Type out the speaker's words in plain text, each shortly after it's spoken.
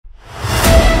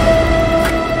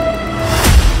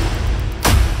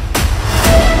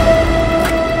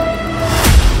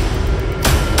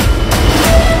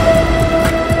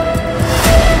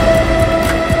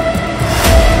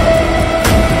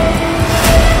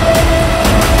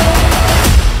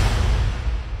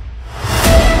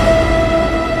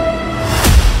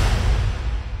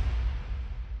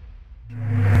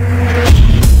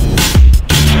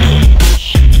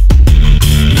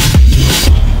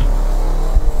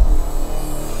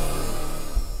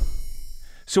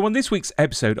So on this week's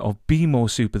episode of Be More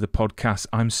Super, the podcast,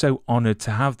 I'm so honoured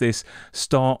to have this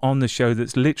star on the show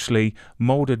that's literally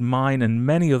moulded mine and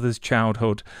many others'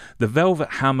 childhood. The Velvet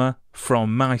Hammer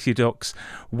from Mighty Ducks,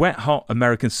 Wet Hot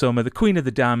American Summer, the Queen of the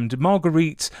Damned,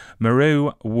 Marguerite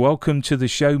Moreau. Welcome to the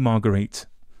show, Marguerite.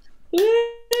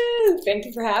 Thank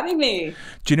you for having me.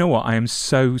 Do you know what? I am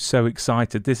so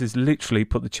excited. This has literally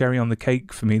put the cherry on the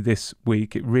cake for me this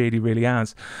week. It really, really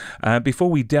has. Before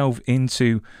we delve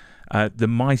into the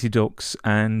Mighty Ducks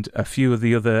and a few of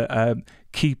the other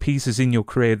key pieces in your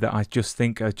career that I just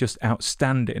think are just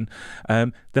outstanding.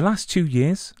 The last 2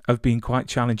 years have been quite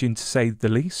challenging, to say the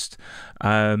least.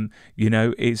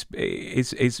 It's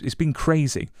been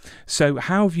crazy. So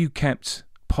how have you kept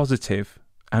positive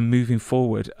and moving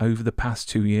forward over the past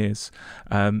 2 years,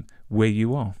 where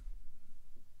you are?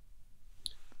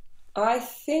 I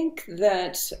think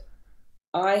that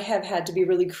I have had to be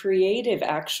really creative,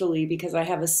 actually, because I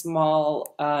have a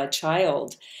small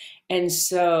child. And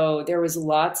so there was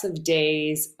lots of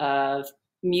days of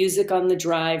music on the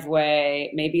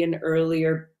driveway, maybe an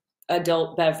earlier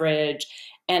adult beverage,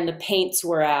 and the paints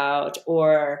were out,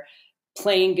 or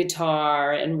playing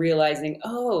guitar and realizing,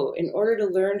 oh, in order to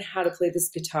learn how to play this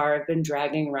guitar I've been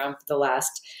dragging around for the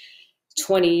last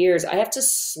 20 years, I have to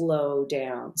slow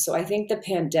down. So I think the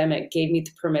pandemic gave me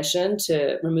the permission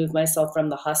to remove myself from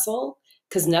the hustle,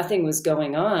 because nothing was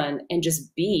going on, and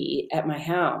just be at my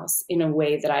house in a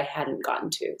way that I hadn't gotten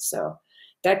to. So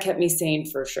that kept me sane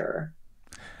for sure.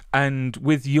 And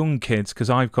with young kids, because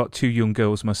I've got 2 young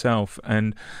girls myself,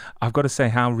 and I've got to say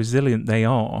how resilient they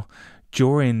are.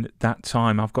 During that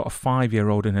time, I've got a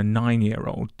 5-year-old and a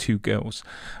 9-year-old, 2 girls.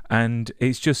 And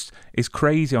it's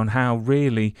crazy on how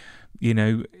really,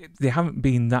 they haven't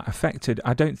been that affected.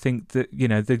 I don't think that,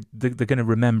 they're going to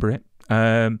remember it.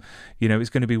 It's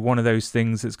going to be one of those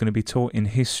things that's going to be taught in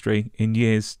history in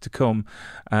years to come.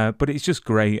 But it's just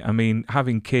great. I mean,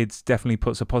 having kids definitely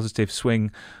puts a positive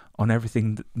swing on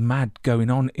everything mad going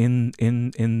on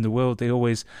in the world. They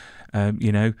always,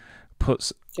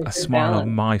 puts a smile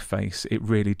on my face. It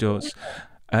really does.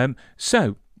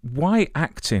 So why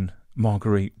acting,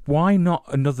 Marguerite? Why not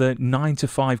another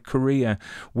 9-to-5 career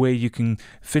where you can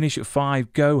finish at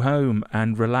 5, go home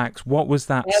and relax? What was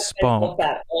that spark? I feel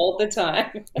that all the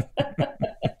time.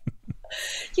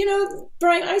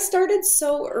 Brian, I started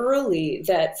so early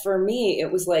that for me,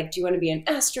 it was like, do you want to be an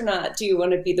astronaut? Do you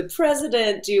want to be the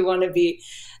president? Do you want to be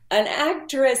an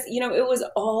actress? It was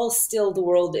all still, the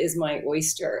world is my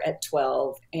oyster at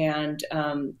 12. And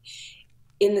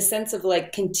in the sense of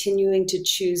like continuing to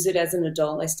choose it as an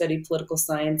adult, I studied political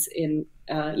science in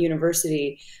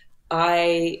university.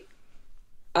 I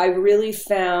really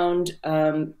found,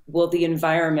 the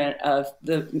environment of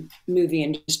the movie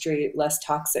industry less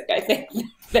toxic, I think,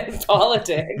 than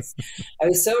politics. I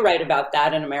was so right about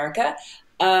that in America.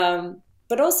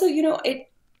 But also,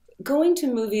 going to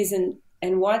movies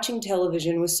and watching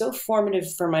television was so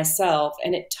formative for myself.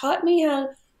 And it taught me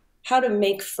how to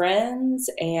make friends,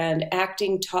 and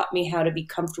acting taught me how to be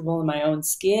comfortable in my own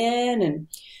skin.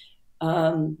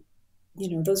 And,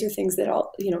 those are things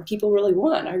that people really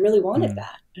want. I really wanted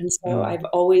that. And so I've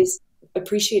always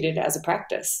appreciated it as a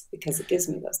practice because it gives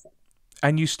me those things.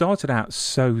 And you started out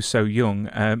so young.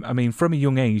 From a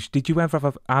young age, did you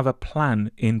ever have a plan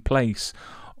in place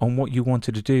on what you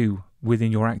wanted to do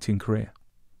within your acting career?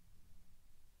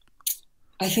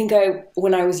 I think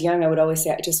when I was young, I would always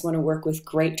say, I just want to work with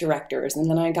great directors. And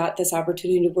then I got this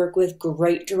opportunity to work with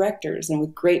great directors and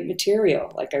with great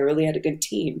material. Like, I really had a good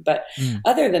team. But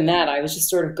other than that, I was just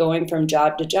sort of going from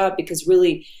job to job, because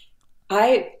really,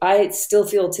 I still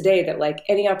feel today that like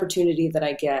any opportunity that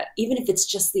I get, even if it's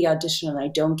just the audition and I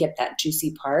don't get that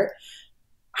juicy part,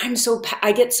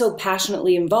 I get so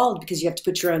passionately involved because you have to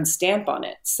put your own stamp on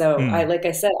it. So like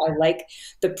I said, I like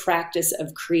the practice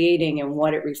of creating and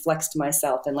what it reflects to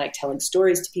myself, and like telling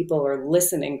stories to people or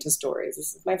listening to stories.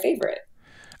 This is my favorite.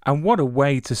 And what a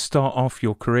way to start off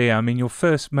your career. I mean, your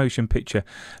first motion picture,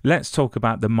 let's talk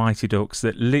about the Mighty Ducks,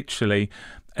 that literally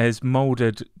has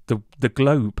moulded the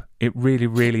globe. It really,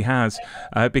 really has,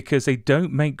 because they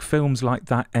don't make films like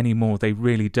that anymore. They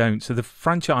really don't. So the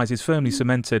franchise is firmly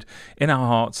cemented in our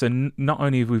hearts. And not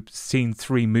only have we seen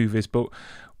 3 movies, but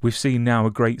we've seen now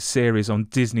a great series on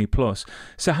Disney+.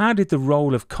 So how did the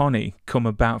role of Connie come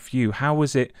about for you? How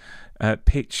was it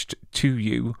pitched to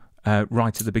you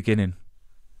right at the beginning?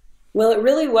 Well, it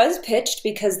really was pitched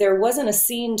because there wasn't a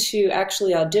scene to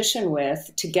actually audition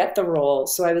with to get the role.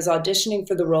 So I was auditioning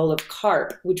for the role of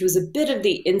Carp, which was a bit of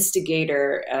the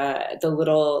instigator, the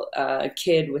little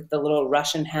kid with the little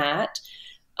Russian hat.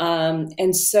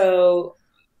 And so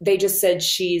they just said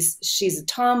she's a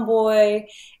tomboy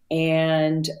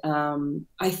And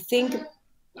I think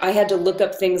I had to look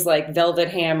up things like Velvet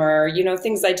Hammer,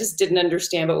 things I just didn't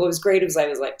understand. But what was great was I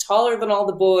was like taller than all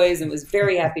the boys and was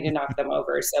very happy to knock them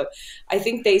over. So I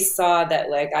think they saw that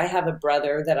like I have a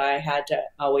brother that I had to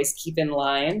always keep in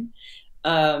line.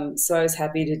 So I was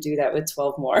happy to do that with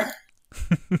 12 more.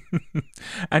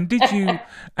 And did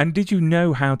you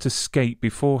know how to skate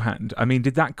beforehand? I mean,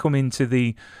 did that come into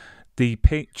the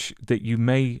pitch that you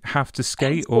may have to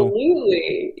skate?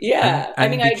 Absolutely. Yeah. And I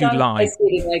mean, did I'd you gone lie? ice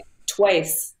skating like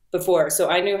twice before, so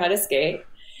I knew how to skate.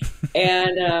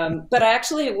 And but I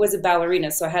actually was a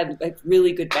ballerina, so I had like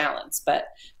really good balance. But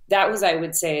that was, I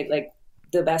would say, like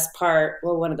the best part.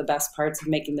 Well, one of the best parts of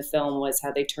making the film was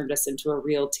how they turned us into a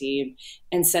real team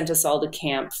and sent us all to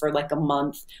camp for like a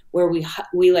month, where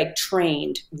we like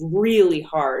trained really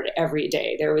hard every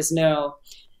day. There was no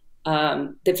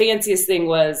the fanciest thing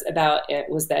was about it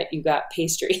was that you got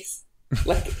pastries,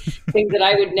 like things that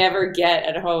I would never get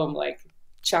at home, like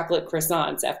chocolate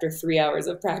croissants after 3 hours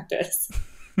of practice.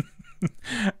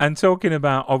 And talking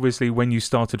about obviously when you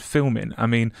started filming, I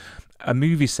mean, a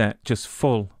movie set just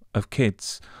full of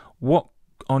kids, what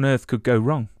on earth could go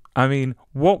wrong? I mean,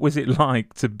 what was it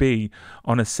like to be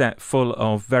on a set full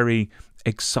of very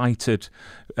excited,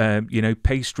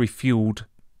 pastry fueled,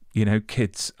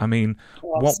 kids? I mean,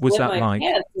 Well, what was split that my like?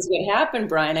 pants is what happened,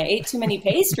 Brian. I ate too many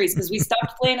pastries because we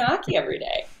stopped playing hockey every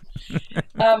day.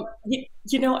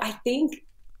 I think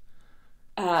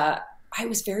I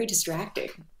was very distracting.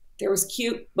 There was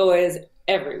cute boys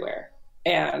everywhere,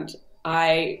 and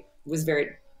I was very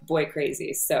boy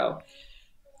crazy. So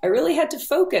I really had to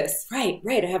focus. Right.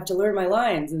 I have to learn my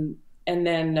lines, and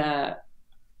then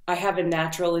I have a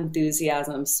natural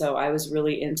enthusiasm, so I was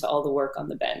really into all the work on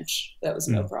the bench. That was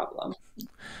no problem.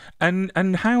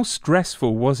 And how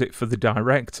stressful was it for the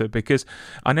director? Because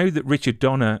I know that Richard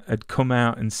Donner had come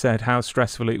out and said how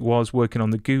stressful it was working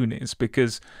on the Goonies,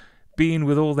 because being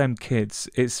with all them kids,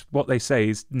 it's what they say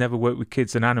is never work with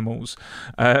kids and animals.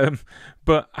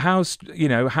 But how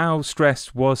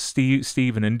stressed was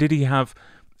Stephen, and did he have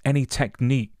any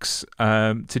techniques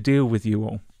to deal with you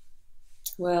all?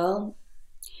 Well,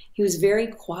 he was very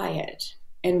quiet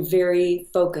and very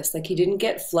focused. Like he didn't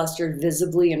get flustered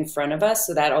visibly in front of us.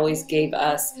 So that always gave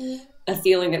us a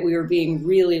feeling that we were being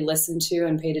really listened to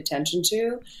and paid attention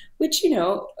to, which,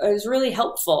 is really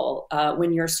helpful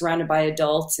when you're surrounded by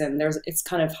adults and it's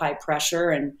kind of high pressure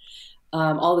and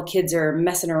all the kids are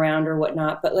messing around or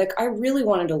whatnot. But like, I really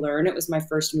wanted to learn. It was my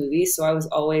first movie. So I was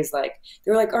always like,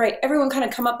 they were like, all right, everyone kind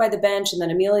of come up by the bench, and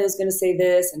then Amelia's going to say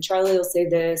this and Charlie will say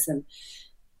this, and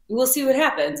we'll see what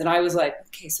happens. And I was like,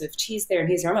 okay, so if she's there and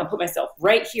he's there, I'm going to put myself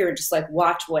right here and just like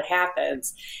watch what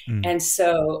happens. And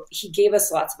so he gave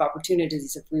us lots of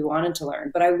opportunities if we wanted to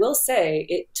learn. But I will say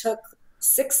it took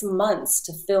 6 months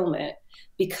to film it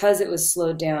because it was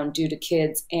slowed down due to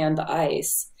kids and the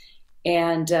ice.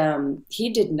 And he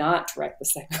did not direct the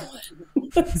second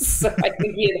one. So I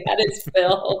think he had his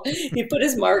fill. He put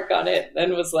his mark on it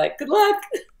and was like, good luck.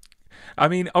 I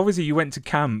mean, obviously you went to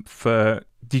camp for,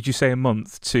 did you say a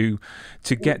month, to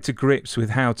get to grips with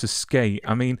how to skate.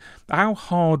 I mean, how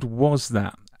hard was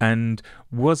that? And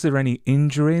was there any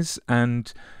injuries?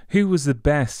 And who was the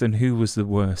best and who was the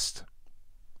worst?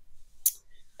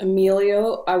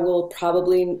 Emilio, I will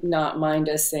probably not mind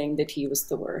us saying that he was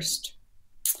the worst.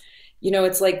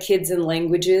 It's like kids in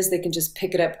languages. They can just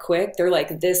pick it up quick. They're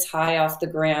like this high off the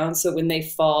ground. So when they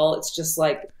fall, it's just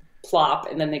like plop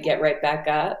and then they get right back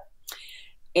up.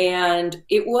 And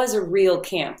it was a real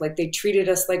camp. Like they treated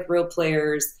us like real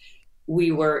players.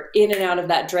 We were in and out of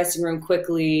that dressing room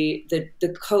quickly.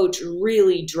 The coach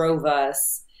really drove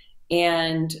us.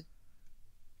 And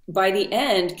by the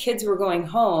end, kids were going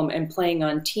home and playing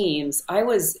on teams. I'm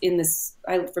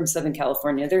from Southern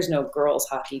California. There's no girls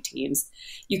hockey teams.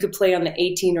 You could play on the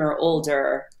 18 or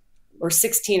older or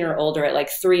 16 or older at like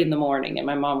 3 a.m. And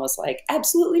my mom was like,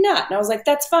 absolutely not. And I was like,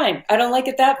 that's fine. I don't like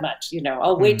it that much.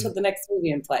 I'll wait till the next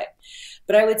movie and play.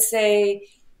 But I would say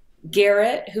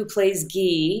Garrett, who plays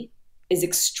Guy, is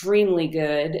extremely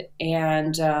good.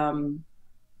 And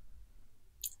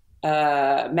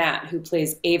Matt, who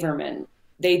plays Averman,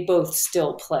 they both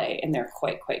still play and they're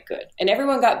quite, quite good. And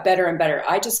everyone got better and better.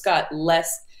 I just got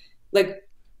less, like,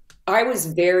 I was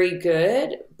very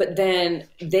good, but then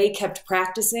they kept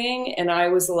practicing and I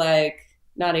was like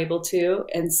not able to.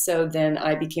 And so then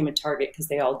I became a target because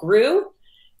they all grew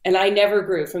and I never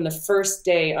grew. From the first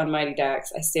day on Mighty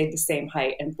Ducks, I stayed the same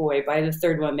height. And boy, by the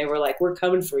third one, they were like, we're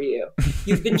coming for you.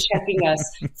 You've been checking us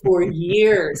for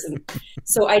years. And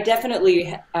so I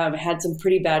definitely had some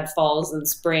pretty bad falls and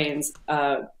sprains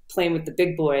playing with the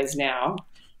big boys now.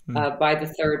 by the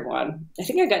third one. I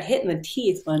think I got hit in the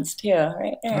teeth once too,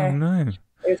 right Oh there. no.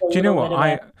 There's a Do you know little what?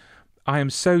 bit of a. I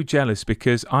am so jealous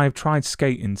because I've tried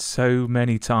skating so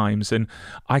many times and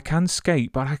I can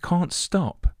skate, but I can't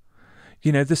stop.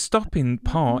 You know, the stopping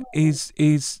part is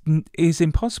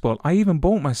impossible. I even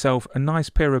bought myself a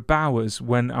nice pair of Bowers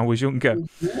when I was younger,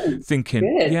 Mhm.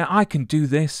 thinking, Good. yeah, I can do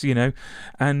this,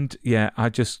 and yeah, I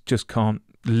just can't.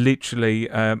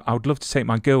 Literally, I would love to take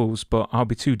my girls, but I'll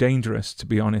be too dangerous to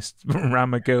be honest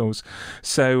around my girls.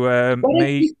 So, What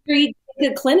if you street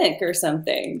take a clinic or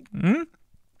something? hmm?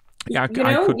 Yeah, You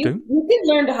I know, could do. you can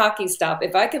learn to hockey stop.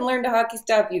 If I can learn to hockey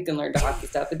stop, you can learn to hockey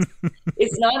stop.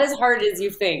 It's not as hard as you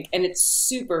think, and it's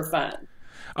super fun.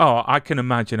 Oh, I can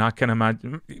imagine. I can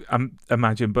imagine.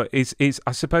 Imagine, but it's.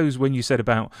 I suppose when you said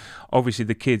about obviously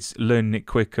the kids learning it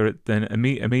quicker than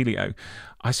Emilio,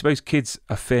 I suppose kids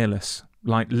are fearless.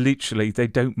 Like literally, they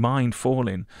don't mind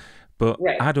falling, but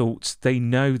Right. adults they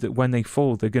know that when they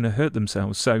fall, they're going to hurt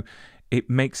themselves. So it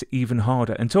makes it even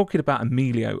harder. And talking about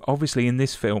Emilio, obviously in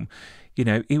this film,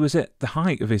 he was at the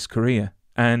height of his career,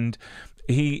 and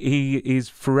he is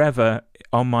forever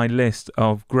on my list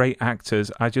of great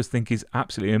actors. I just think he's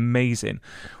absolutely amazing.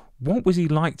 What was he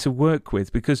like to work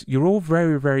with? Because you're all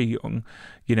very, very young.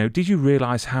 Did you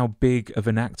realize how big of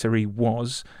an actor he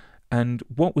was? And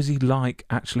what was he like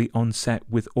actually on set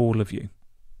with all of you?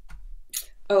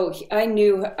 Oh, I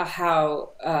knew how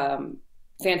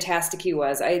fantastic he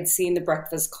was. I had seen The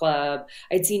Breakfast Club.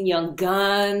 I'd seen Young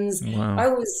Guns. Wow.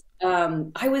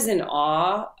 I was in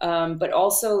awe, but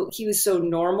also he was so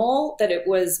normal that it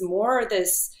was more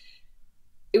this.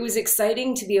 It was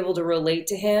exciting to be able to relate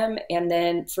to him, and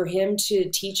then for him to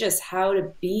teach us how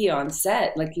to be on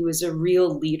set. Like he was a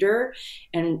real leader,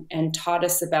 and taught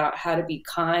us about how to be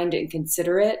kind and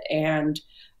considerate, and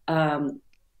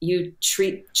you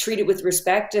treat it with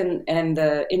respect, and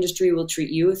the industry will treat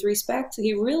you with respect. So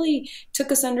he really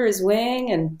took us under his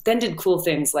wing, and then did cool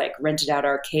things like rented out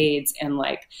arcades and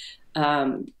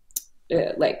um,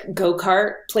 like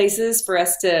go-kart places for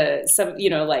us to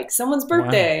like someone's Wow.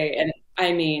 birthday. And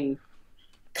I mean,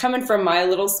 coming from my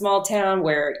little small town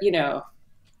where you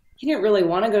didn't really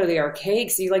want to go to the arcade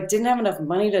because you like didn't have enough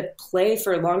money to play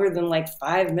for longer than like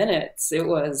 5 minutes. It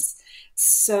was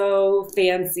so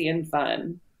fancy and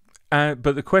fun.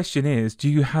 But the question is, do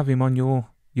you have him on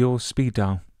your speed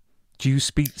dial? Do you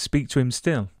speak to him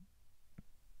still?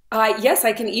 Yes,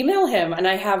 I can email him, and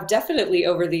I have definitely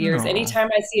over the years. No. Anytime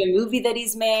I see a movie that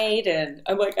he's made, and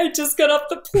I'm like, I just got off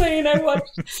the plane. I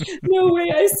watched. No way,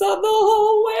 I saw the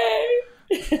whole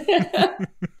way.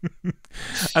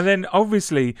 And then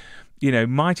obviously,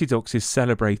 Mighty Ducks is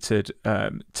celebrated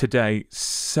today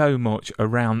so much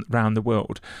around the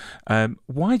world.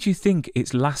 Why do you think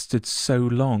it's lasted so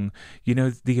long?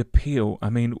 The appeal. I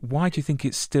mean, why do you think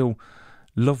it's still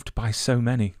loved by so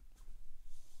many?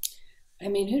 I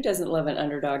mean, who doesn't love an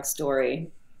underdog story?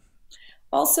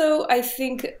 Also, I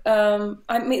think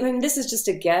I mean, this is just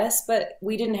a guess, but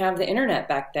we didn't have the internet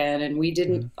back then, and we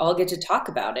didn't Mm. all get to talk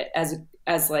about it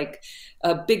as like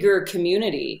a bigger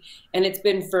community. And it's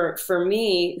been for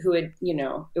me, who had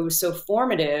it was so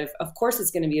formative. Of course, it's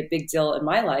going to be a big deal in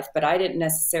my life, but I didn't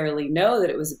necessarily know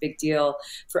that it was a big deal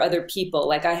for other people.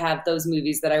 Like I have those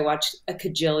movies that I watched a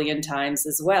cajillion times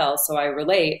as well, so I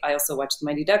relate. I also watched The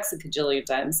Mighty Ducks a cajillion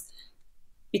times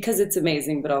because it's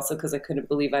amazing, but also because I couldn't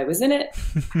believe I was in it.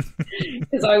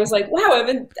 Because I was like, wow,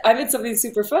 I'm in something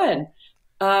super fun,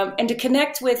 and to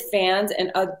connect with fans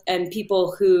and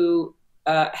people who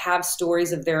have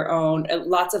stories of their own.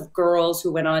 Lots of girls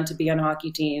who went on to be on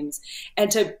hockey teams, and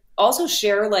to also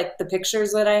share like the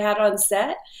pictures that I had on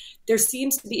set. There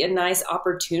seems to be a nice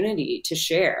opportunity to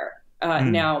share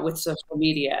Mm. now with social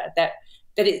media that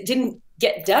it didn't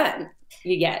get done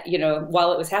yet.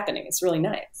 While it was happening, it's really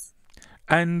nice.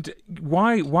 And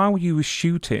while you were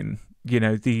shooting,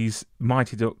 these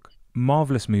Mighty Duck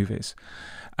marvelous movies,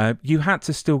 you had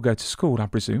to still go to school, I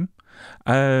presume.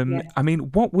 Yeah. I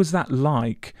mean, what was that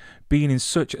like being in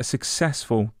such a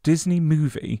successful Disney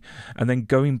movie and then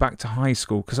going back to high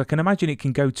school? Because I can imagine it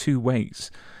can go two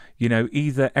ways.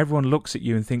 Either everyone looks at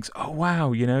you and thinks, oh,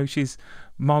 wow, she's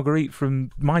Marguerite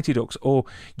from Mighty Ducks, or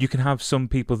you can have some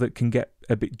people that can get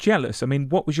a bit jealous. I mean,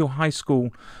 what was your high school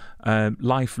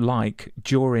life like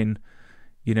during,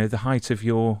 the height of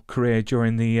your career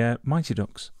during the Mighty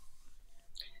Ducks?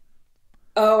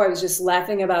 Oh, I was just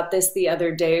laughing about this the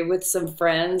other day with some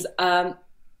friends. I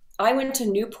went to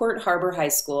Newport Harbor High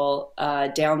School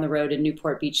down the road in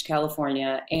Newport Beach,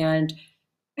 California, and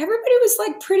everybody was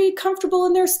like pretty comfortable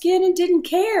in their skin and didn't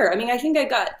care. I mean, I think I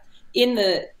got in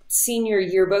the senior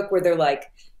yearbook where they're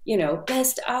like,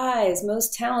 best eyes,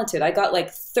 most talented. I got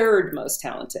like third most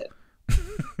talented.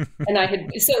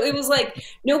 And so it was like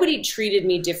nobody treated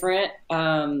me different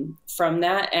from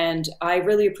that. And I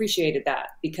really appreciated that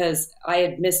because I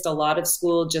had missed a lot of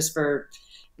school just for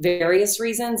various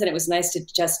reasons. And it was nice to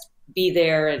just be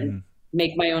there and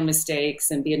make my own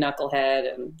mistakes and be a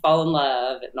knucklehead and fall in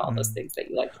love and all those things that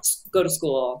you like. Go to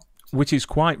school. Which is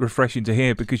quite refreshing to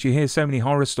hear, because you hear so many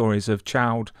horror stories of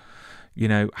child,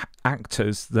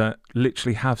 actors that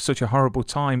literally have such a horrible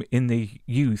time in the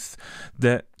youth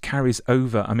that carries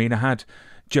over. I mean, I had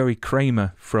Joey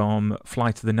Kramer from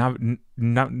Flight of the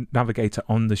Navigator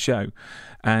on the show,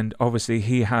 and obviously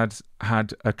he had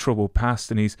a troubled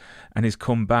past, and he's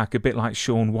come back, a bit like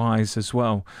Sean Wise as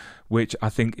well, which I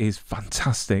think is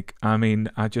fantastic. I mean,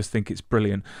 I just think it's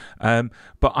brilliant.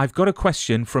 But I've got a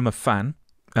question from a fan.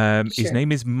 Sure. His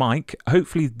name is Mike.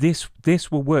 Hopefully this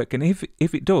will work, and if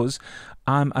it does,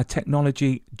 I'm a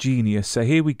technology genius. So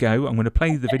here we go. I'm going to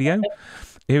play the video.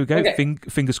 Here we go. Okay.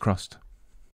 Fingers crossed.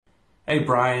 Hey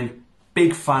Brian,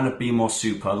 big fan of Be More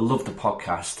Super. Love the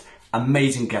podcast.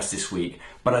 Amazing guest this week.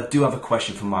 But I do have a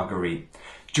question for Marguerite.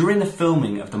 During the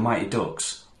filming of The Mighty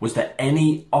Ducks, was there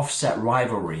any offset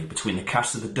rivalry between the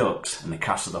cast of the Ducks and the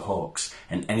cast of the Hawks?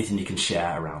 And anything you can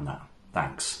share around that?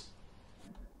 Thanks.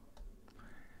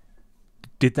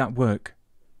 Did that work?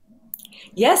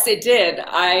 Yes, it did.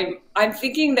 I'm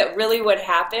thinking that really what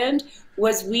happened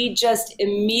was we just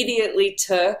immediately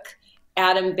took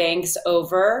Adam Banks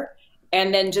over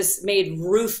and then just made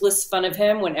ruthless fun of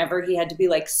him whenever he had to be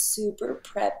like super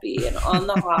preppy and on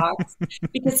the Hawks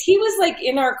because he was like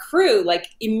in our crew like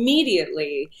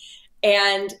immediately.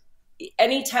 And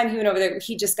anytime he went over there,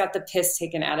 he just got the piss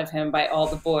taken out of him by all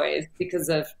the boys because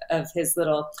of his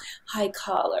little high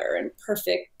collar and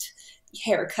perfect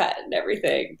haircut and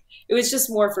everything. It was just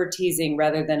more for teasing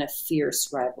rather than a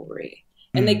fierce rivalry.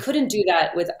 And they couldn't do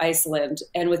that with Iceland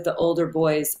and with the older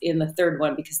boys in the third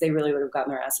one because they really would have gotten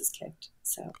their asses kicked.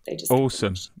 So they just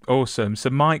Awesome. So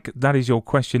Mike, that is your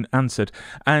question answered.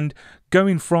 And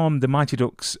going from the Mighty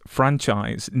Ducks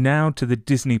franchise now to the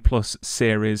Disney Plus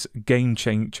series Game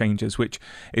Changers, which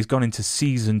is gone into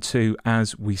season 2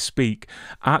 as we speak.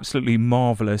 Absolutely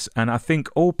marvelous. And I think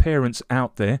all parents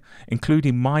out there,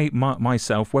 including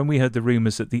myself, when we heard the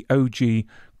rumors that the OG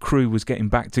crew was getting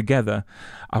back together,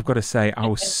 I've got to say I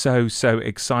was so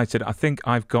excited. I think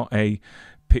I've got a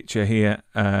picture here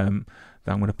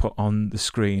that I'm going to put on the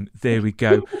screen. There we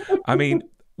go. I mean,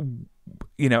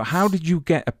 how did you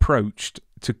get approached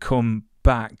to come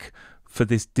back for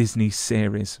this Disney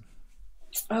series?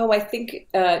 Oh, I think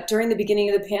during the beginning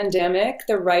of the pandemic,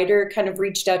 the writer kind of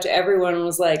reached out to everyone and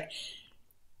was like,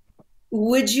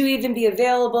 would you even be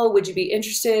available? Would you be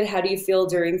interested? How do you feel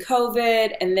during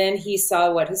COVID? And then he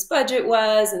saw what his budget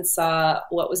was and saw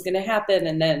what was going to happen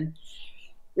and then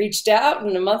reached out.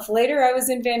 And a month later, I was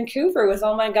in Vancouver with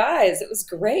all my guys. It was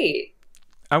great.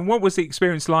 And what was the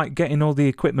experience like getting all the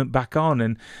equipment back on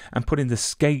and putting the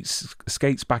skates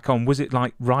back on? Was it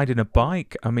like riding a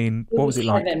bike? I mean, what was it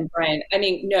like? Heaven, Brian.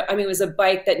 It was a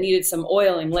bike that needed some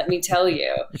oiling, let me tell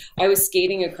you. I was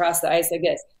skating across the ice like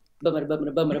this. I was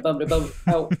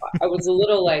a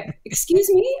little like, excuse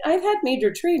me, I've had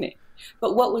major training.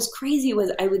 But what was crazy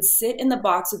was I would sit in the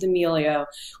box with Emilio,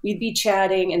 we'd be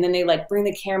chatting, and then they like bring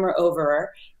the camera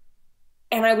over,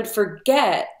 and I would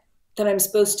forget that I'm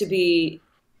supposed to be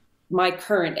my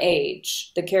current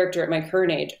age, the character at my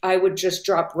current age. I would just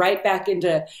drop right back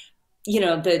into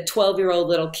the 12-year-old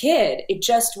little kid. It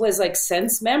just was like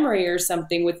sense memory or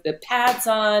something with the pads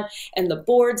on and the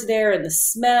boards there and the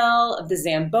smell of the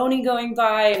Zamboni going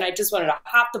by. And I just wanted to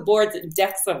hop the boards and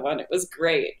deck someone. It was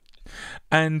great.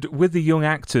 And with the young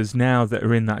actors now that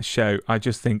are in that show, I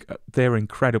just think they're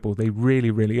incredible. They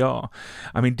really, really are.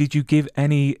 I mean, did you give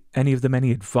any of them any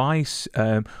advice?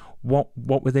 What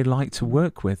were they like to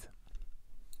work with?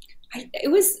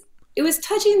 It was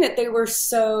touching that they were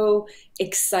so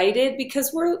excited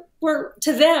because we're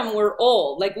to them, we're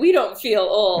old. Like, we don't feel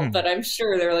old, but I'm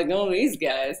sure they're like, oh, these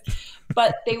guys.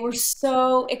 But they were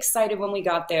so excited when we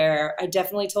got there. I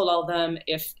definitely told all of them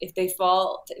if they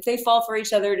fall for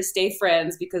each other to stay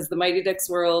friends, because the Mighty Ducks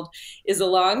world is a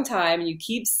long time. You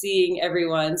keep seeing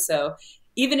everyone. So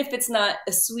even if it's not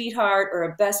a sweetheart or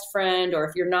a best friend, or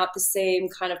if you're not the same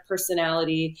kind of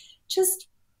personality, just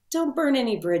don't burn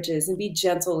any bridges and be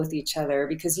gentle with each other,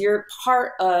 because you're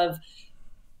part of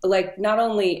like not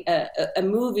only a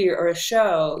movie or a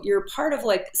show, you're part of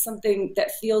like something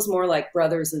that feels more like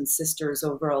brothers and sisters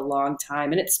over a long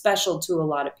time. And it's special to a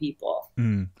lot of people.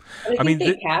 I think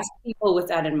they cast people with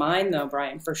that in mind though,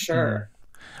 Brian, for sure.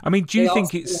 I mean, do you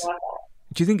think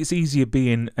it's easier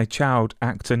being a child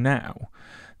actor now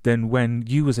than when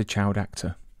you was a child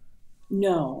actor?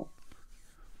 No,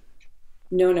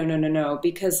 no.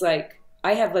 Because like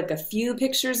I have like a few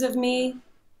pictures of me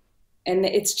and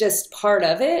it's just part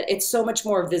of it. It's so much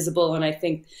more visible. And I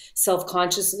think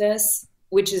self-consciousness,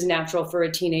 which is natural for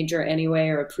a teenager anyway,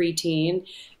 or a preteen,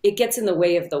 it gets in the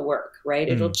way of the work, right?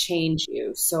 It'll change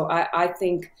you. So I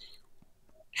think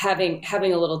having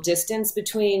a little distance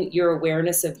between your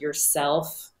awareness of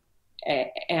yourself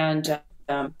and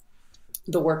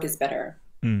the work is better.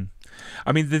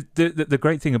 I mean, the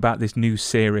great thing about this new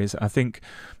series, I think,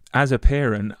 as a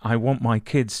parent, I want my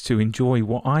kids to enjoy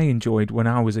what I enjoyed when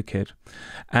I was a kid.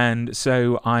 And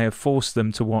so I have forced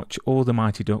them to watch all the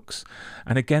Mighty Ducks.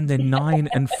 And again, they're 9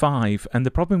 and 5. And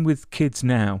the problem with kids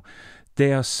now,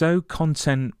 they are so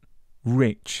content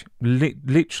rich.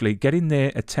 Literally getting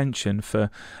their attention for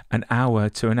an hour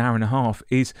to an hour and a half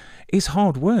is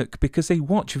hard work, because they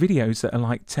watch videos that are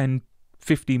like 10-15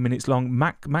 minutes long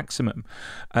maximum.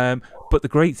 But the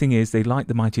great thing is they like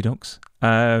the Mighty Ducks,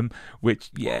 which,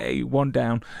 yay, one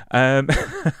down. But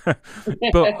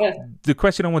the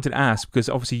question I wanted to ask, because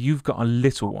obviously you've got a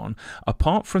little one,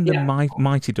 apart from the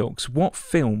Mighty Ducks, what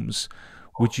films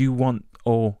would you want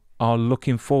or are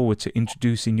looking forward to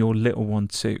introducing your little one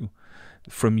to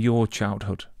from your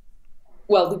childhood?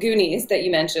 Well, the Goonies that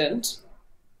you mentioned,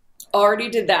 already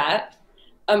did that.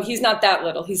 He's not that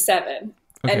little, he's 7.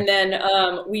 Okay. And then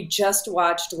we just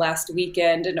watched last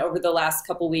weekend and over the last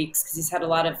couple weeks, because he's had a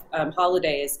lot of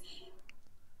holidays,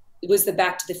 it was the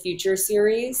Back to the Future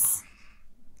series.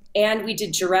 And we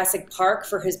did Jurassic Park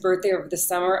for his birthday over the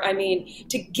summer. I mean,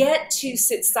 to get to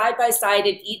sit side by side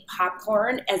and eat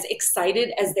popcorn as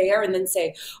excited as they are, and then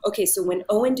say, okay, so when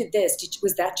Owen did this,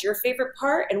 was that your favorite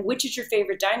part? And which is your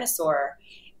favorite dinosaur?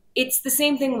 It's the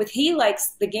same thing with, he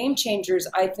likes the Game Changers.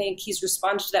 I think he's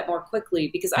responded to that more quickly,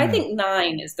 because I think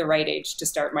 9 is the right age to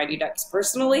start Mighty Ducks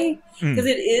personally, because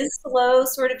it is slow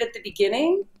sort of at the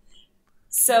beginning.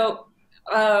 So,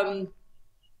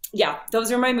 yeah,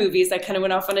 those are my movies. I kind of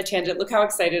went off on a tangent. Look how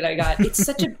excited I got. It's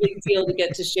such a big deal to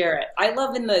get to share it. I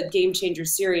love in the Game Changer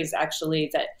series, actually,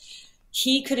 that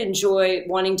he could enjoy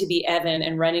wanting to be Evan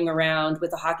and running around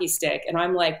with a hockey stick. And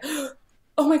I'm like,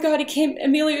 oh my God,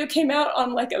 Emilio came out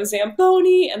on like a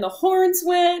Zamboni and the horns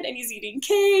went and he's eating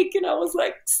cake. And I was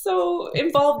like so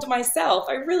involved myself.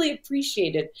 I really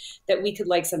appreciated that we could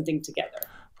like something together.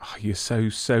 Oh, you're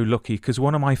so lucky, because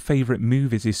one of my favourite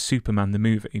movies is Superman the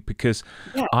movie, because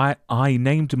I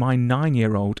named my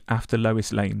 9-year-old after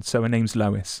Lois Lane, so her name's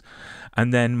Lois.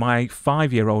 And then my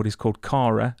 5-year-old is called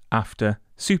Kara after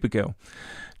Supergirl.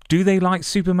 Do they like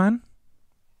Superman?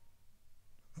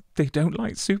 They don't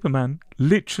like Superman.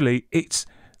 Literally,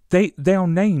 they are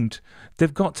named.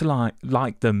 They've got to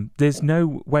like them. There's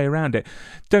no way around it.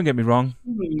 Don't get me wrong.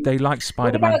 They like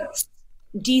Spider-Man. What about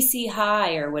DC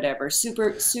High or whatever?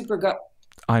 Super go.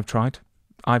 I've tried.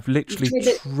 I've literally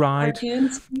tried. Do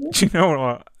you know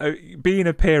what? Being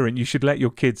a parent, you should let your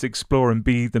kids explore and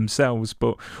be themselves,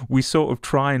 but we sort of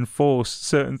try and force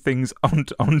certain things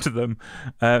onto them.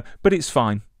 But it's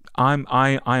fine.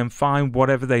 I am fine.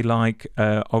 Whatever they like.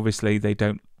 Obviously, they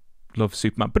don't love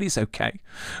Superman, but it's okay.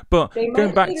 But they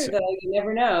going back later, though, you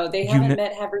never know. They haven't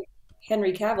met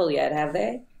Henry Cavill yet, have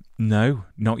they? No,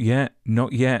 not yet.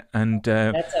 And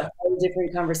that's a whole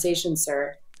different conversation,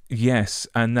 sir. Yes,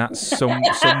 and that's someone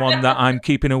that I'm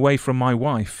keeping away from my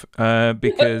wife,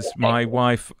 because my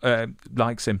wife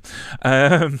likes him.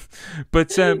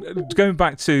 But going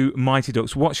back to Mighty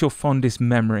Ducks, what's your fondest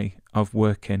memory of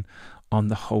working on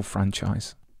the whole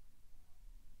franchise?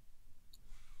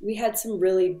 We had some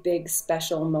really big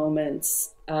special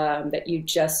moments that you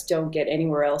just don't get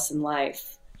anywhere else in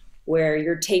life, where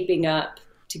you're taping up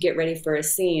to get ready for a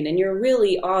scene and you're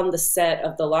really on the set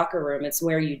of the locker room. It's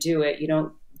where you do it. You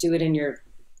don't do it in your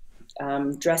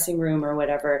dressing room or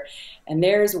whatever. And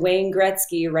there's Wayne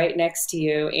Gretzky right next to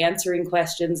you, answering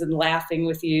questions and laughing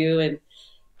with you,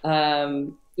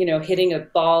 and hitting a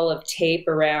ball of tape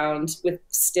around with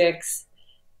sticks.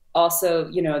 Also,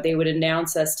 they would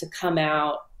announce us to come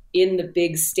out in the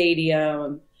big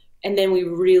stadium, and then we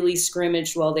really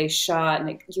scrimmaged while they shot.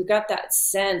 And you got that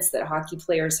sense that hockey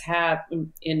players have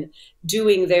in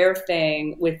doing their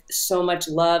thing with so much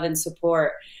love and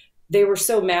support. They were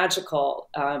so magical.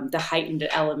 The heightened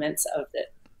elements of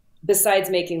it, besides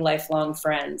making lifelong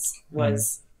friends,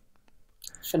 was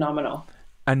phenomenal.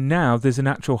 And now there's an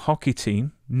actual hockey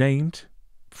team named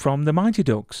from the Mighty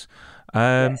Ducks.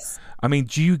 Yes. I mean,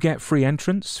 do you get free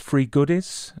entrance, free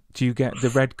goodies? Do you get the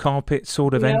red carpet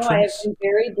sort of entrance? I've been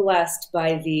very blessed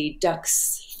by the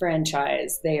Ducks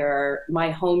franchise. They are my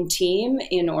home team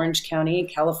in Orange County,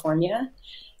 California.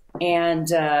 And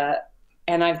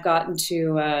and I've gotten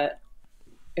to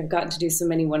do so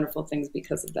many wonderful things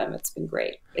because of them. It's been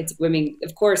great. I mean,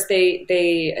 of course,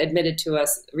 they admitted to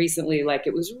us recently, like,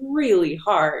 it was really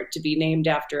hard to be named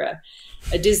after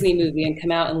a Disney movie and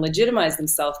come out and legitimize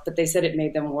themselves, but they said it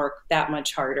made them work that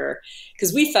much harder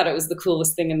because we thought it was the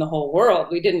coolest thing in the whole world.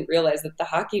 We didn't realize that the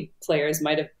hockey players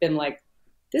might have been like,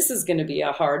 this is going to be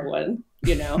a hard one,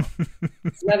 you know.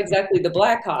 It's not exactly the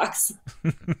Blackhawks.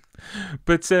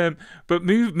 But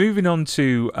moving on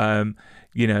to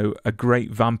you know, a great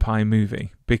vampire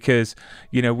movie, because,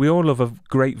 you know, we all love a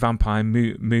great vampire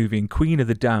movie, and Queen of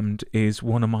the Damned is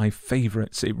one of my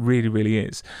favourites. It really, really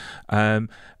is. And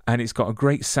it's got a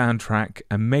great soundtrack,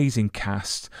 amazing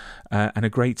cast, and a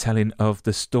great telling of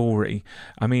the story.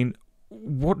 I mean,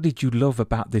 what did you love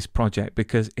about this project?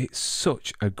 Because it's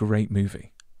such a great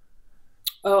movie.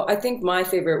 Oh, I think my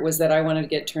favorite was that I wanted to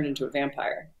get turned into a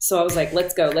vampire. So I was like,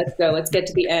 let's go, let's go, let's get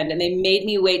to the end. And they made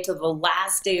me wait till the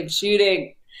last day of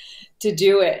shooting to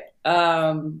do it.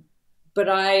 But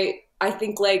I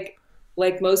think like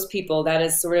most people, that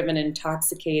is sort of an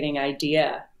intoxicating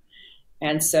idea.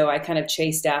 And so I kind of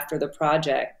chased after the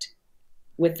project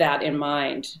with that in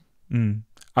mind. Mm.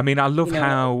 I mean, I love, you know,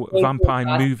 how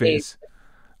vampire movies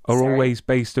are always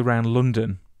based around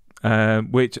London.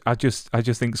 Which I just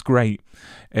think is great.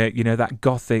 You know, that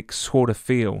gothic sort of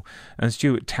feel. And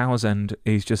Stuart Townsend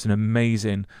is just an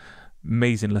amazing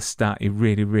Lestat. He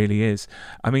really, really is.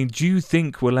 I mean, do you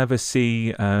think we'll ever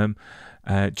see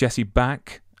Jesse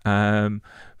back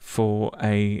for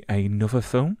another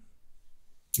film?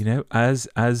 You know, as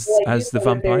the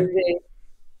vampire.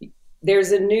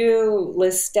 There's a new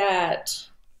Lestat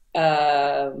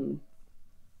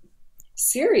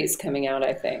series coming out,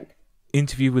 I think.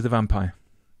 Interview with the Vampire.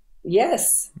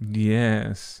 Yes.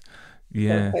 Yes.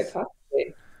 Yes. Quite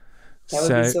possibly. That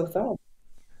would be so fun.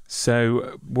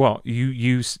 So, what,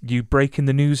 you breaking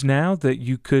the news now that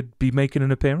you could be making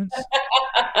an appearance?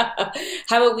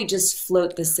 How about we just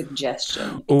float the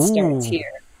suggestion? It starts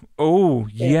here. Oh,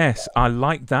 yes, I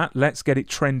like that. Let's get it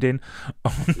trending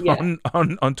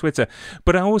on Twitter.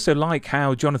 But I also like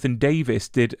how Jonathan Davis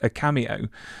did a cameo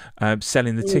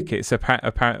selling the tickets,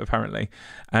 apparently.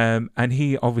 And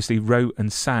he obviously wrote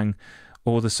and sang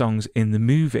all the songs in the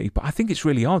movie. But I think it's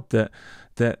really odd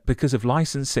that because of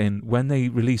licensing, when they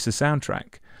released the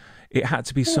soundtrack, it had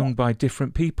to be sung by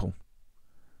different people.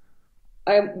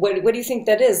 What do you think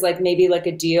that is? Like maybe like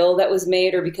a deal that was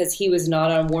made, or because he was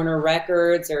not on Warner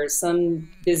Records or some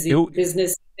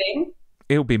business thing?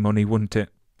 It'll be money, wouldn't it?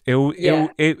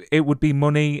 It would be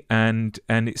money, and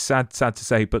it's sad to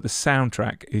say, but the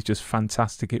soundtrack is just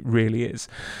fantastic. It really is.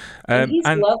 And he's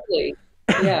lovely.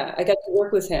 Yeah, I got to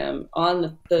work with him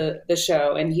on the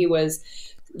show, and he was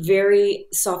very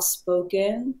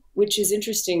soft-spoken, which is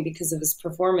interesting because of his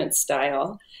performance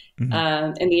style. Mm-hmm.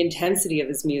 And the intensity of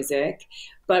his music.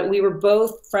 But we were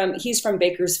both he's from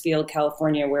Bakersfield,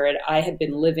 California, where I had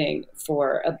been living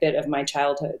for a bit of my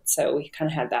childhood. So we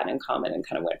kind of had that in common and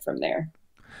kind of went from there.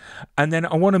 And then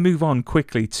I want to move on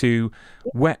quickly to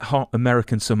Wet Hot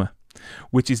American Summer,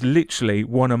 which is literally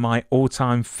one of my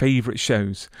all-time favorite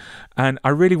shows. And I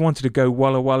really wanted to go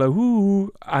Walla Walla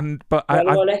Woo, but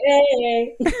Walla Walla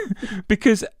Hey.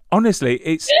 Because honestly,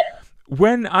 it's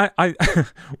when I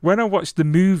watched the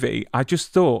movie, I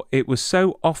just thought it was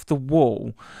so off the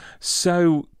wall,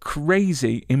 so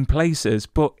crazy in places,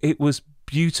 but it was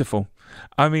beautiful.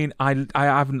 I mean, I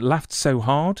haven't laughed so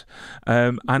hard,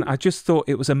 and I just thought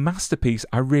it was a masterpiece.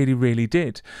 I really, really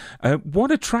did.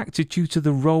 What attracted you to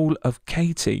the role of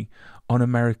Katie on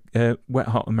Wet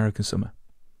Hot American Summer?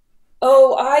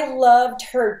 Oh, I loved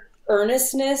her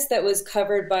earnestness that was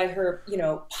covered by her,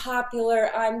 popular,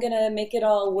 I'm going to make it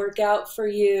all work out for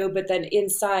you. But then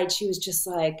inside, she was just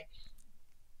like,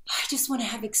 I just want to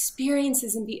have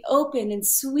experiences and be open and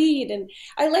sweet. And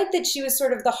I like that she was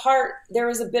sort of the heart. There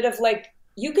was a bit of like,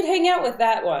 you could hang out with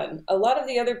that one. A lot of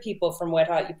the other people from Wet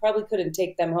Hot, you probably couldn't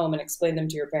take them home and explain them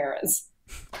to your parents.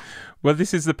 Well,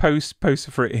 this is the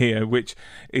poster for it here, which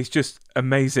is just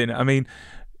amazing. I mean,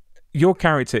 your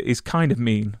character is kind of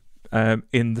mean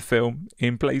in the film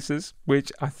in places,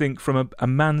 which I think from a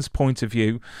man's point of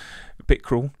view, a bit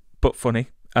cruel, but funny.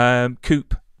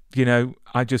 Coop,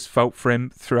 I just felt for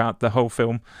him throughout the whole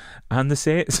film and the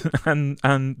series. and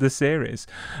the series.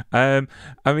 I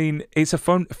mean, it's a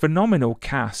phenomenal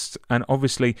cast, and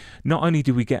obviously, not only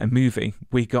do we get a movie,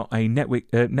 we got a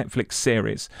Netflix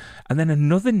series, and then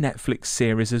another Netflix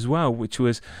series as well, which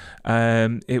was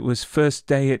it was First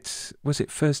Day at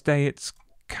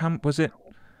Camp, was it?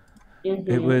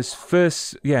 Mm-hmm. It was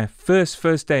first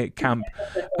day at camp,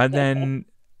 and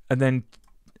then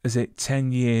is it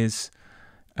 10 years?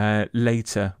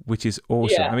 later, which is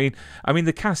awesome. Yeah. I mean,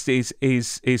 the cast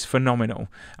is phenomenal.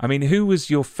 I mean, who was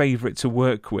your favourite to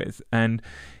work with, and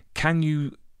can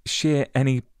you share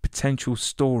any potential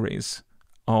stories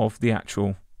of the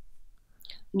actual?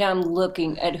 Now I'm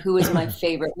looking at who is my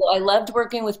favorite. Well, I loved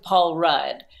working with Paul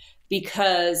Rudd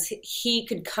because he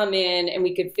could come in and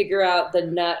we could figure out the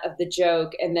nut of the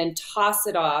joke and then toss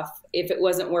it off if it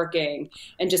wasn't working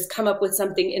and just come up with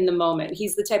something in the moment.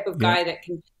 He's the type of guy that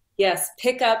can, yes,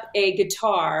 pick up a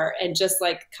guitar and just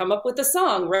like come up with a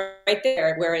song right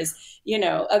there. Whereas, you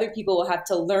know, other people will have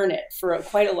to learn it for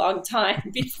quite a long time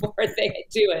before they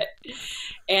do it.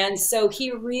 And so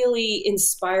he really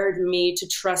inspired me to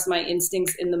trust my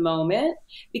instincts in the moment,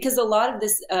 because a lot of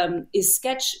this is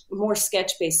more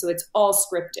sketch based. So it's all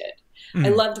scripted. I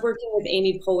loved working with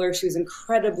Amy Poehler. She was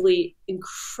incredibly,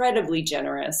 incredibly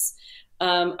generous.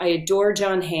 I adore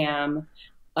John Hamm.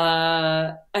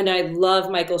 And I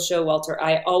love Michael Showalter.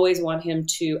 I always want him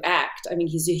to act. I mean,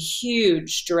 he's a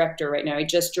huge director right now. He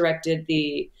just directed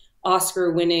the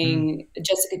Oscar-winning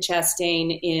Jessica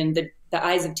Chastain in the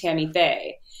Eyes of Tammy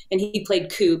Faye, and he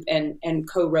played Coop and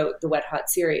co-wrote the Wet Hot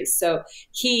series. So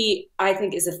he, I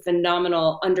think, is a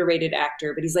phenomenal, underrated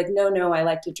actor. But he's like, no, I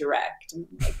like to direct. And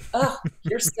I'm like, oh,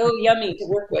 you're so yummy to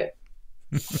work with.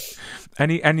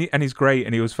 And he's great,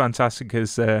 and he was fantastic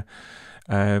as.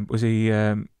 Was he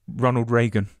Ronald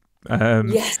Reagan?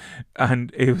 Yes.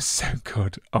 And it was so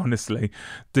good, honestly.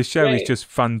 The show is just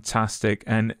fantastic,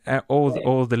 and all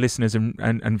the listeners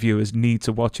and viewers need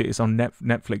to watch it. It's on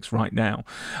Netflix right now.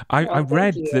 I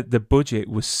read that the budget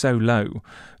was so low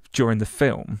during the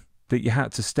film that you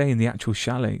had to stay in the actual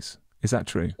chalets. Is that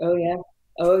true? Oh, yeah.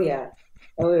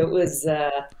 Oh, it was...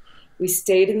 we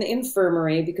stayed in the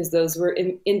infirmary because those were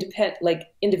independent,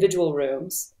 like individual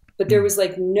rooms. But there was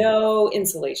like no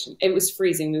insulation. It was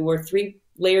freezing. We wore 3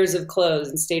 layers of clothes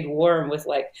and stayed warm with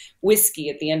like whiskey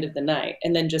at the end of the night,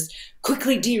 and then just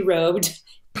quickly derobed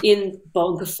in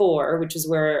bunk 4, which is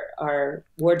where our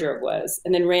wardrobe was,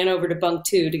 and then ran over to bunk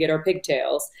 2 to get our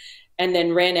pigtails, and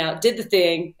then ran out, did the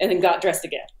thing, and then got dressed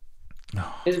again.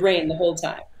 It was rain the whole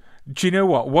time. Do you know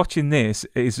what? Watching this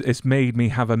has made me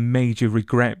have a major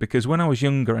regret, because when I was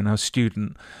younger and I was a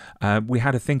student, we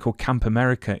had a thing called Camp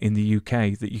America in the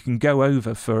UK that you can go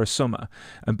over for a summer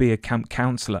and be a camp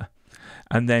counsellor,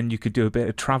 and then you could do a bit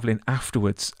of travelling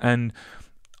afterwards. And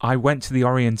I went to the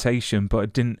orientation, but I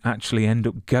didn't actually end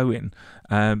up going,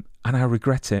 and I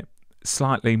regret it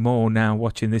slightly more now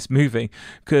watching this movie,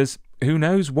 because who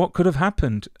knows what could have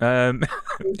happened.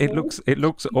 It looks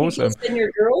awesome. You send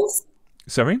your girls?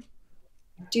 Sorry?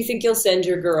 Do you think you'll send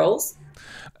your girls?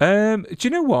 Do you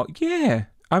know what? Yeah.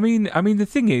 I mean, the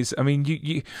thing is, I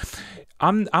mean,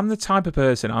 I'm the type of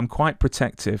person, I'm quite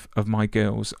protective of my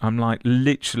girls. I'm like,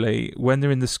 literally, when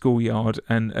they're in the schoolyard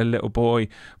and a little boy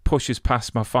pushes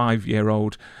past my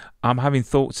 5-year-old, I'm having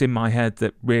thoughts in my head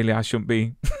that really I shouldn't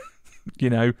be.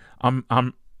 You know, I'm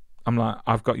like,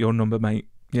 I've got your number, mate.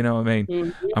 You know what I mean?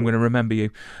 Mm-hmm. I'm going to remember you.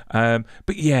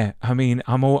 But yeah, I mean,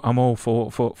 I'm all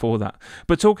for that.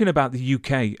 But talking about the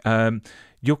UK,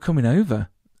 you're coming over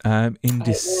in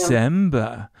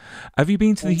December. Have you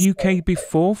been to the UK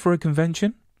before for a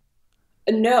convention?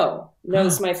 No,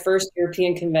 it's my first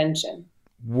European convention.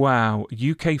 Wow,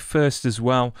 UK first as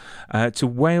well, to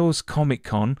Wales Comic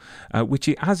Con, which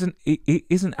it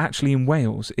isn't actually in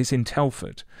Wales, it's in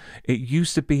Telford. It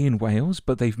used to be in Wales,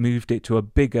 but they've moved it to a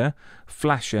bigger,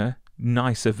 flasher,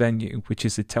 nicer venue, which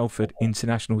is the Telford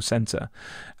International Centre,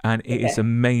 and it is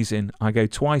amazing. I go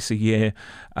twice a year.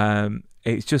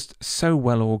 It's just so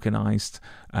well organised.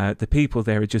 The people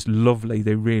there are just lovely.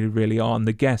 They really, really are, and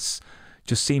the guests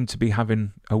just seem to be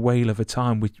having a whale of a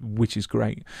time, which is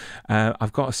great.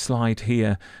 I've got a slide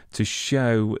here to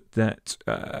show that.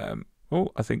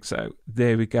 I think so.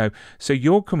 There we go. So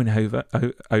you're coming over,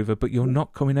 but you're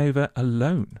not coming over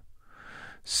alone.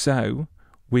 So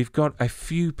we've got a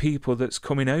few people that's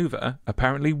coming over,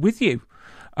 apparently, with you.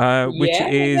 Which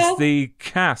is the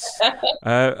cast,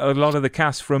 a lot of the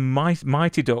cast from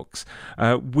Mighty Ducks,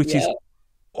 which is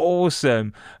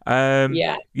awesome.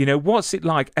 You know, what's it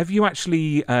like? Have you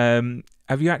actually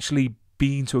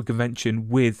been to a convention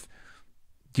with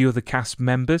the other cast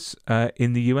members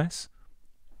in the US?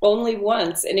 Only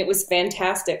once, and it was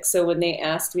fantastic. So when they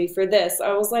asked me for this,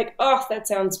 I was like, "Oh, that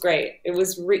sounds great!" It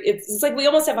was. It's like we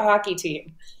almost have a hockey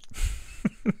team.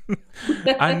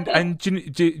 and do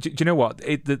you know what?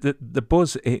 The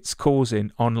buzz it's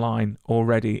causing online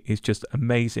already is just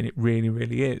amazing. It really,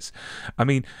 really is. I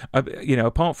mean, you know,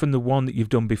 apart from the one that you've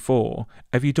done before,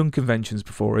 have you done conventions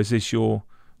before? Or is this your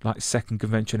like second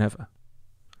convention ever?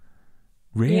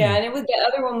 Yeah, Really? and the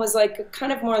other one was like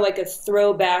kind of more like a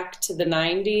throwback to the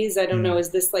 90s. I don't know, Mm.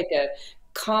 is this like a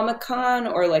Comic Con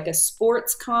or like a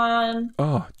sports con?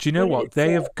 Oh, do you know What what? it's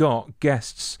They have got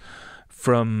guests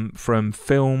from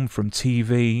film, from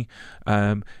TV.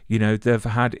 They've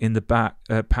had in the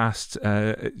past.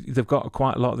 They've got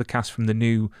quite a lot of the cast from the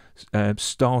new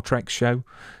Star Trek show.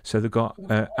 So they've got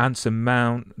Anson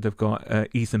Mount. They've got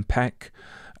Ethan Peck.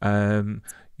 Um,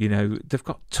 they've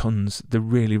got tons. They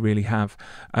really, really have.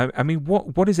 I mean,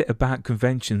 what is it about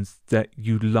conventions that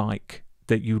you like?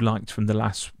 That you liked from the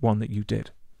last one that you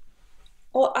did?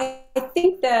 Well, I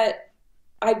think that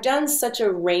I've done such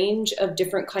a range of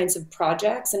different kinds of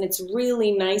projects, and it's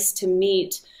really nice to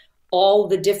meet all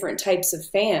the different types of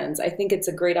fans. I think it's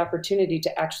a great opportunity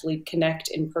to actually connect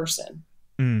in person.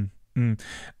 Mm, mm.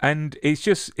 And it's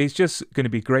just going to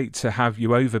be great to have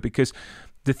you over because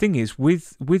the thing is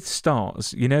with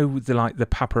stars, the like the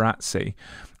paparazzi,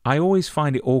 I always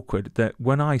find it awkward that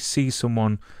when I see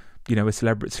someone, a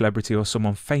celebrity or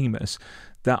someone famous,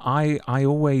 that I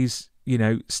always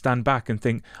stand back and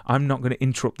think I'm not going to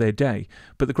interrupt their day.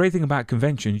 But the great thing about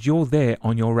conventions, you're there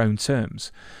on your own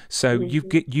terms, so Hmm.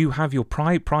 you have your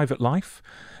private life,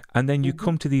 and then you Hmm.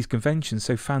 come to these conventions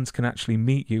so fans can actually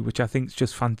meet you, which I think is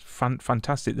just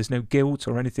fantastic. There's no guilt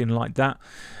or anything like that.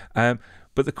 Um,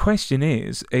 but the question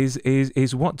is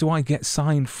what do I get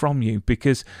signed from you?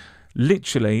 Because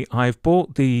literally, I've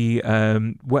bought the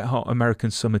Wet Hot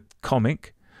American Summer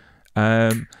comic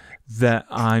that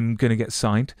I'm going to get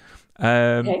signed.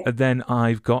 Okay. And then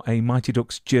I've got a Mighty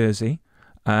Ducks jersey,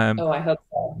 um, Oh, I hope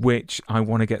so. which I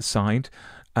want to get signed.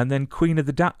 And then Queen of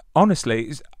the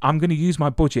Honestly, I'm going to use my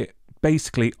budget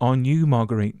basically on you,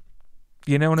 Marguerite.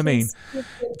 You know what I mean? Please,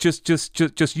 please,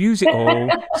 Just use it all.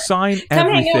 Sign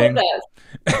come hang out with everything.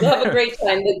 us. You'll have a great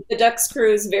time. The Ducks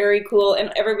crew is very cool,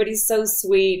 and everybody's so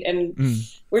sweet, and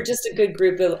Mm. we're just a good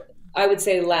group of, I would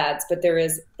say, lads, but there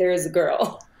is a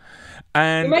girl. There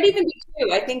And might even be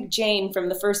two. I think Jane from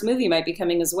the first movie might be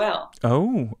coming as well.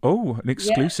 an Yeah.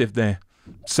 exclusive there.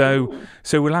 So Ooh.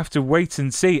 so we'll have to wait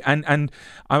and see. And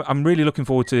I'm really looking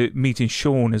forward to meeting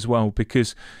Sean as well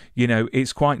because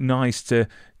it's quite nice to.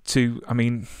 I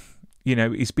mean,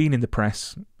 he's been in the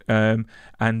press, and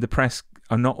the press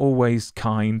are not always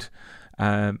kind,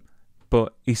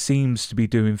 but he seems to be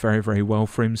doing very, very well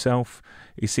for himself.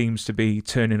 He seems to be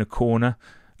turning a corner.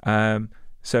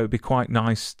 So it'd be quite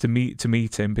nice to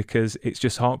meet him because it's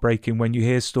just heartbreaking when you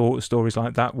hear stories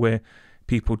like that where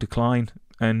people decline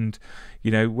and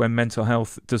when mental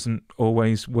health doesn't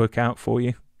always work out for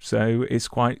you. So it's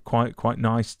quite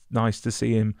nice to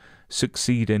see him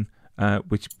succeeding,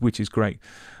 which is great.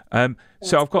 So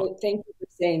That's I've got great. Thank you for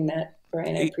saying that,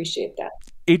 Brian. I it. appreciate that.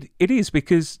 It is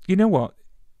because you know what,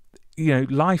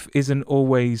 life isn't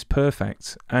always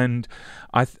perfect, and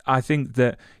I think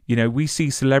that we see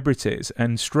celebrities,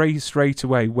 and straight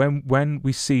away when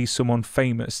we see someone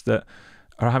famous that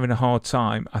are having a hard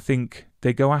time, I think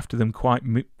they go after them quite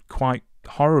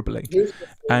horribly, Ruthlessly,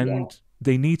 yeah. and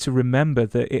they need to remember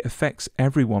that it affects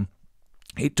everyone.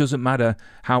 It doesn't matter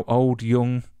how old,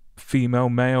 young, female,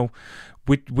 male,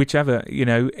 whichever,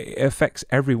 it affects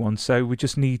everyone. So we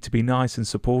just need to be nice and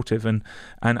supportive, and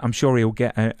I'm sure he'll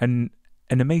get an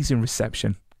amazing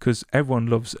reception because everyone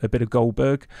loves a bit of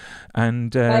Goldberg,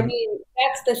 and I mean,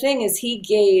 that's the thing is he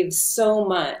gave so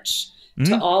much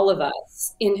to mm, all of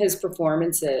us in his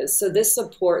performances. So this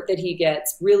support that he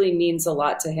gets really means a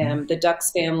lot to mm, him. The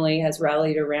Ducks family has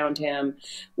rallied around him.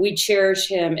 We cherish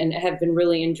him and have been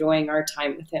really enjoying our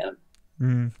time with him.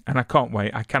 and I can't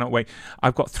wait. I cannot wait.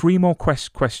 I've got three more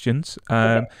questions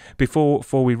Okay. before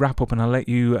we wrap up, and I'll let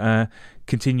you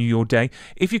continue your day.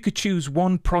 If you could choose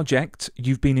one project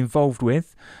you've been involved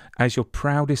with as your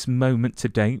proudest moment to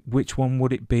date, which one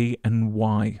would it be and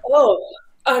why? Oh,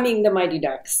 I mean, the Mighty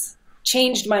Ducks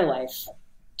changed my life,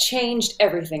 changed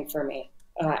everything for me.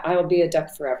 I will be a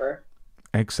duck forever.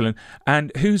 Excellent.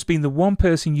 And who's been the one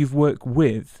person you've worked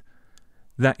with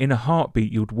that in a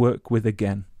heartbeat you'd work with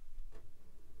again?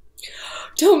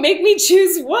 Don't make me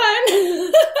choose one.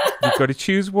 You've got to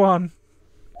choose one.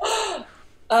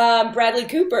 Bradley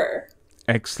Cooper.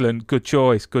 Excellent. Good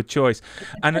choice. Good choice.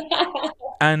 And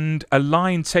and a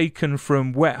line taken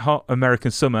from Wet Hot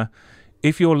American Summer.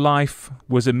 If your life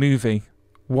was a movie,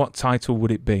 what title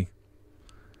would it be?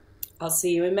 I'll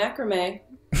see you in macrame.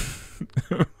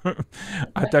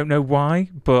 I don't know why,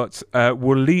 but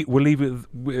we'll leave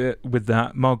it with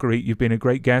that. Marguerite, you've been a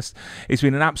great guest. It's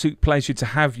been an absolute pleasure to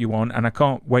have you on, and I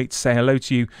can't wait to say hello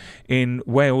to you in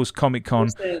Wales Comic Con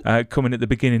coming at the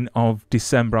beginning of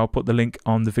December. I'll put the link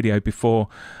on the video before.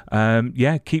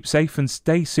 Yeah, keep safe and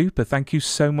stay super. Thank you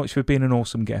so much for being an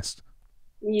awesome guest.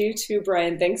 You too,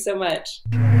 Brian. Thanks so much.